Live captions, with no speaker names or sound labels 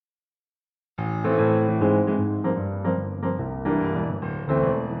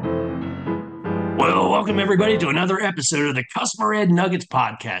Welcome, everybody, to another episode of the Customer Ed Nuggets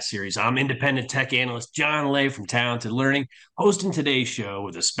podcast series. I'm independent tech analyst John Lay from Talented Learning, hosting today's show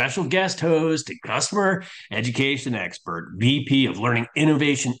with a special guest host and customer education expert, VP of Learning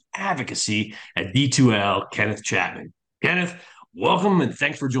Innovation Advocacy at D2L, Kenneth Chapman. Kenneth, welcome and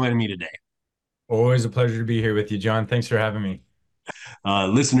thanks for joining me today. Always a pleasure to be here with you, John. Thanks for having me.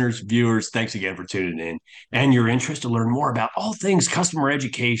 Listeners, viewers, thanks again for tuning in and your interest to learn more about all things customer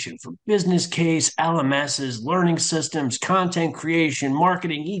education, from business case, LMSs, learning systems, content creation,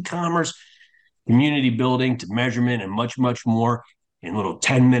 marketing, e-commerce, community building, to measurement, and much, much more in little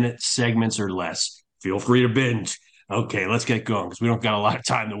 10-minute segments or less. Feel free to binge. Okay, let's get going because we don't got a lot of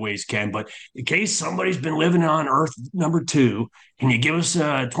time to waste, Ken. But in case somebody's been living on Earth number two, can you give us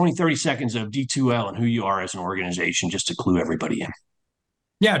 20, 30 seconds of D2L and who you are as an organization just to clue everybody in?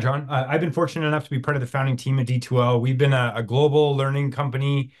 Yeah, John, I've been fortunate enough to be part of the founding team at D2L. We've been a global learning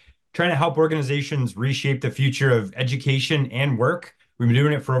company trying to help organizations reshape the future of education and work. We've been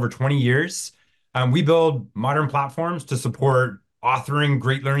doing it for over 20 years. We build modern platforms to support authoring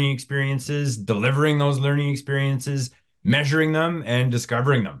great learning experiences, delivering those learning experiences, measuring them, and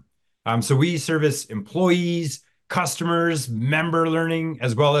discovering them. So we service employees, customers, member learning,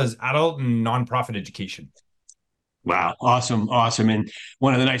 as well as adult and nonprofit education. Wow, awesome, awesome. And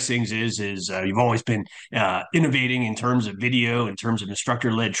one of the nice things is you've always been innovating in terms of video, in terms of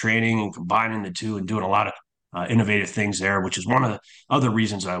instructor-led training, and combining the two and doing a lot of innovative things there, which is one of the other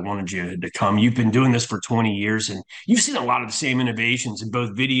reasons I wanted you to come. You've been doing this for 20 years, and you've seen a lot of the same innovations in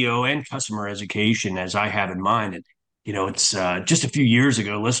both video and customer education as I have in mind. And it's just a few years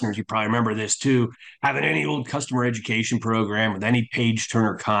ago, listeners, you probably remember this too. Having any old customer education program with any page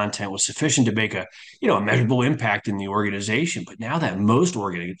turner content was sufficient to make a measurable impact in the organization. But now that most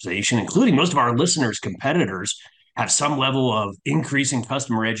organizations, including most of our listeners' competitors, have some level of increasing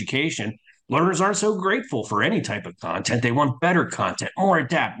customer education, learners aren't so grateful for any type of content. They want better content, more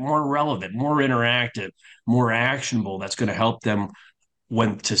adapt, more relevant, more interactive, more actionable. That's going to help them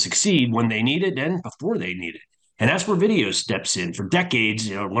to succeed when they need it and before they need it. And that's where video steps in. For decades,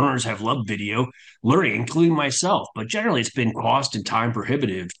 learners have loved video learning, including myself. But generally, it's been cost and time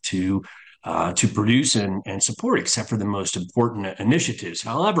prohibitive to produce and support, except for the most important initiatives.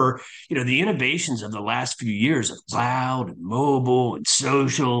 However, the innovations of the last few years of cloud and mobile and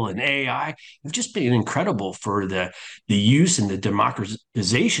social and AI have just been incredible for the use and the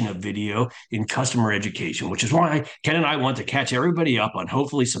democratization of video in customer education, which is why Ken and I want to catch everybody up on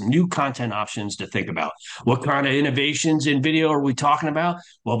hopefully some new content options to think about. What kind of innovations in video are we talking about?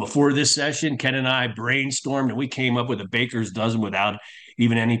 Well, before this session, Ken and I brainstormed and we came up with a baker's dozen without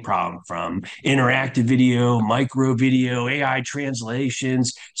even any problem, from interactive video, micro video, AI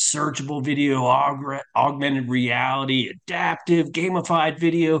translations, searchable video, augmented reality, adaptive, gamified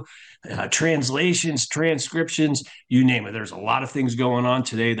video, translations, transcriptions, you name it. There's a lot of things going on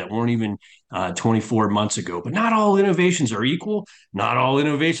today that weren't even 24 months ago. But not all innovations are equal. Not all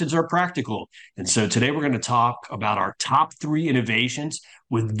innovations are practical. And so today we're going to talk about our top 3 innovations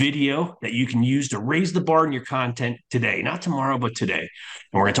with video that you can use to raise the bar in your content today, not tomorrow, but today. And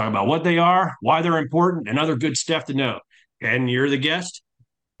we're going to talk about what they are, why they're important, and other good stuff to know. And you're the guest.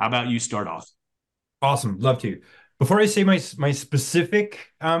 How about you start off? Awesome. Love to. Before I say my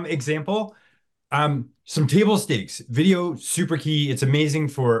specific example, some table stakes. Video, super key. It's amazing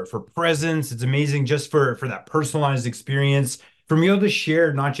for presence. It's amazing just for that personalized experience, for me able to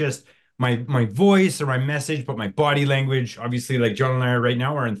share not just my voice or my message, but my body language. Obviously, like John and I are right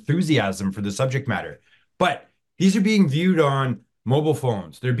now, our enthusiasm for the subject matter. But these are being viewed on mobile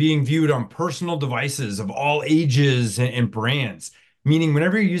phones. They're being viewed on personal devices of all ages and brands. Meaning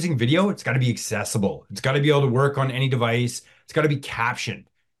whenever you're using video, it's got to be accessible. It's got to be able to work on any device. It's got to be captioned.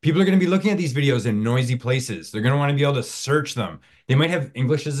 People are going to be looking at these videos in noisy places. They're going to want to be able to search them. They might have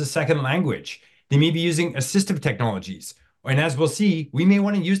English as a second language. They may be using assistive technologies. And as we'll see, we may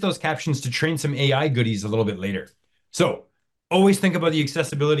want to use those captions to train some AI goodies a little bit later. So always think about the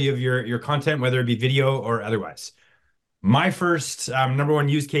accessibility of your content, whether it be video or otherwise. My first number one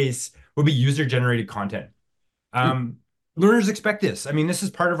use case will be user-generated content. Learners expect this. I mean, this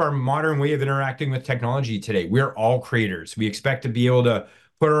is part of our modern way of interacting with technology today. We're all creators. We expect to be able to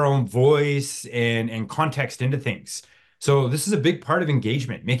put our own voice and context into things. So this is a big part of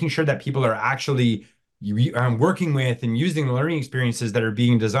engagement, making sure that people are actually working with and using the learning experiences that are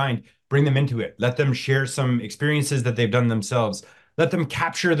being designed, bring them into it. Let them share some experiences that they've done themselves. Let them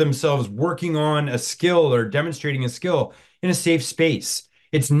capture themselves working on a skill or demonstrating a skill in a safe space.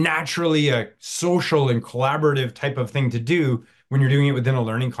 It's naturally a social and collaborative type of thing to do when you're doing it within a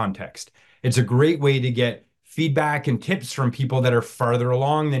learning context. It's a great way to get feedback and tips from people that are farther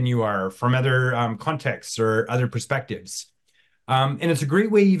along than you are, from other contexts or other perspectives. And it's a great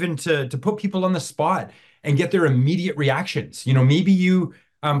way even to put people on the spot and get their immediate reactions. Maybe you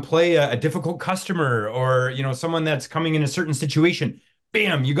play a difficult customer, or someone that's coming in a certain situation.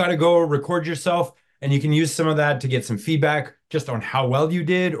 Bam, you got to go record yourself, and you can use some of that to get some feedback just on how well you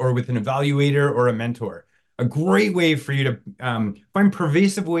did, or with an evaluator or a mentor. A great way for you to find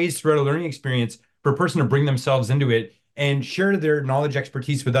pervasive ways throughout a learning experience for a person to bring themselves into it and share their knowledge,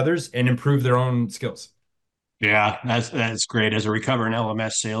 expertise with others and improve their own skills. Yeah, that's great. As a recovering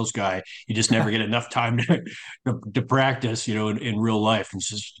LMS sales guy, you just never get enough time to practice, in real life. It's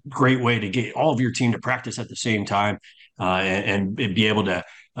just a great way to get all of your team to practice at the same time, and be able to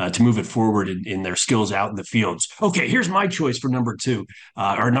move it forward in their skills out in the fields. Okay, here's my choice for number two.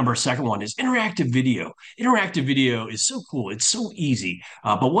 Our number second one is interactive video. Interactive video is so cool. It's so easy.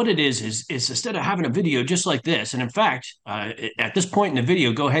 But what it is instead of having a video just like this, and in fact, at this point in the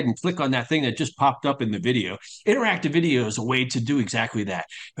video, go ahead and click on that thing that just popped up in the video. Interactive video is a way to do exactly that.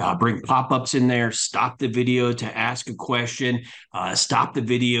 Bring pop-ups in there, stop the video to ask a question, stop the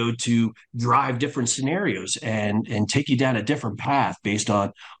video to drive different scenarios and take you down a different path based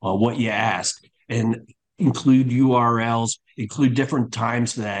on what you asked, and include URLs, include different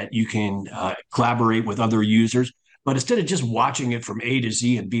times that you can collaborate with other users. But instead of just watching it from A to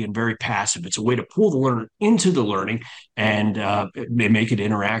Z and being very passive, it's a way to pull the learner into the learning and make it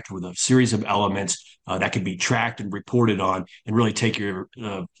interact with a series of elements that can be tracked and reported on, and really take your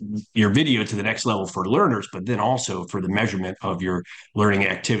video to the next level for learners, but then also for the measurement of your learning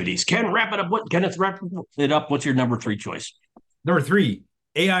activities. Kenneth, wrap it up. What's your number three choice? Number three,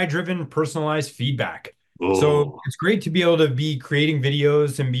 AI-driven personalized feedback. So Oh, it's great to be able to be creating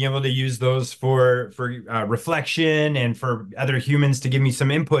videos and be able to use those for reflection and for other humans to give me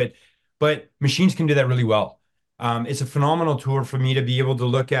some input. But machines can do that really well. It's a phenomenal tool for me to be able to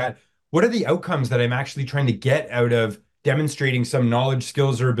look at what are the outcomes that I'm actually trying to get out of demonstrating some knowledge,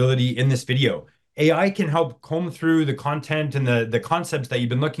 skills, or ability in this video. AI can help comb through the content and the concepts that you've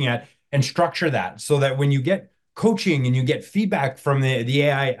been looking at and structure that so that when you get coaching and you get feedback from the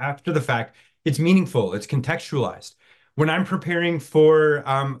AI after the fact, it's meaningful, it's contextualized. When I'm preparing for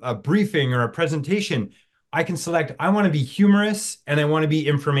a briefing or a presentation, I can select, I want to be humorous and I want to be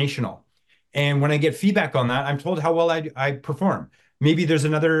informational. And when I get feedback on that, I'm told how well I perform. Maybe there's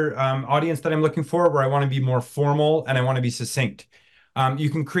another audience that I'm looking for where I want to be more formal and I want to be succinct. You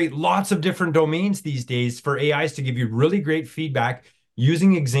can create lots of different domains these days for AIs to give you really great feedback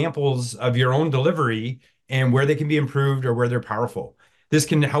using examples of your own delivery and where they can be improved or where they're powerful. This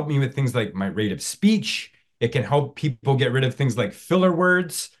can help me with things like my rate of speech. It can help people get rid of things like filler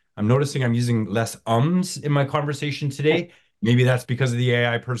words. I'm noticing I'm using less ums in my conversation today. Maybe that's because of the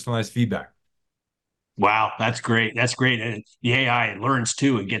AI personalized feedback. wow, that's great. That's great. And the AI learns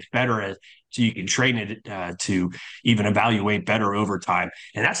too and gets better at, so you can train it to even evaluate better over time.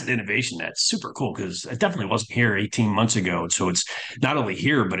 And that's an innovation that's super cool because it definitely wasn't here 18 months ago. So it's not only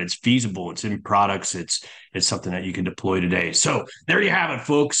here, but it's feasible. It's in products. It's something that you can deploy today. So there you have it,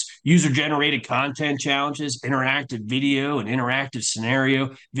 folks. User-generated content challenges, interactive video and interactive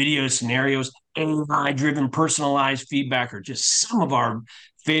video scenarios, AI-driven personalized feedback are just some of our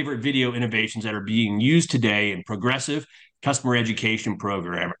favorite video innovations that are being used today in progressive customer education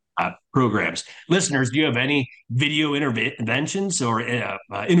programs. Listeners, do you have any video interventions or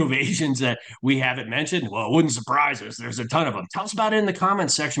innovations that we haven't mentioned? Well, it wouldn't surprise us. There's a ton of them. Tell us about it in the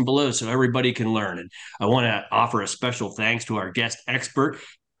comments section below so everybody can learn. And I want to offer a special thanks to our guest expert,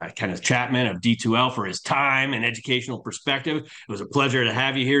 Kenneth Chapman of D2L, for his time and educational perspective. It was a pleasure to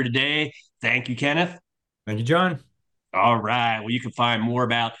have you here today. Thank you, Kenneth. Thank you, John. All right. Well, you can find more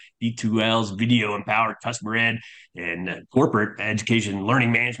about D2L's video empowered customer ed and corporate education learning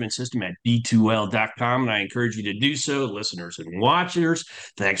management system at d2l.com. And I encourage you to do so, listeners and watchers.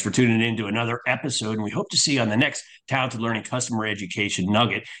 Thanks for tuning in to another episode. And we hope to see you on the next Talented Learning Customer Education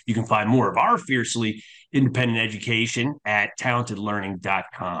Nugget. You can find more of our fiercely independent education at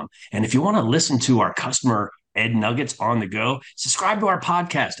talentedlearning.com. And if you want to listen to our customer Ed Nuggets on the go, subscribe to our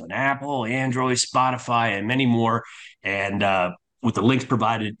podcast on Apple, Android, Spotify, and many more. And with the links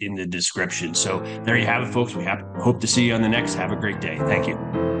provided in the description. So there you have it, folks. We hope to see you on the next. Have a great day. Thank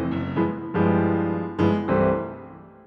you.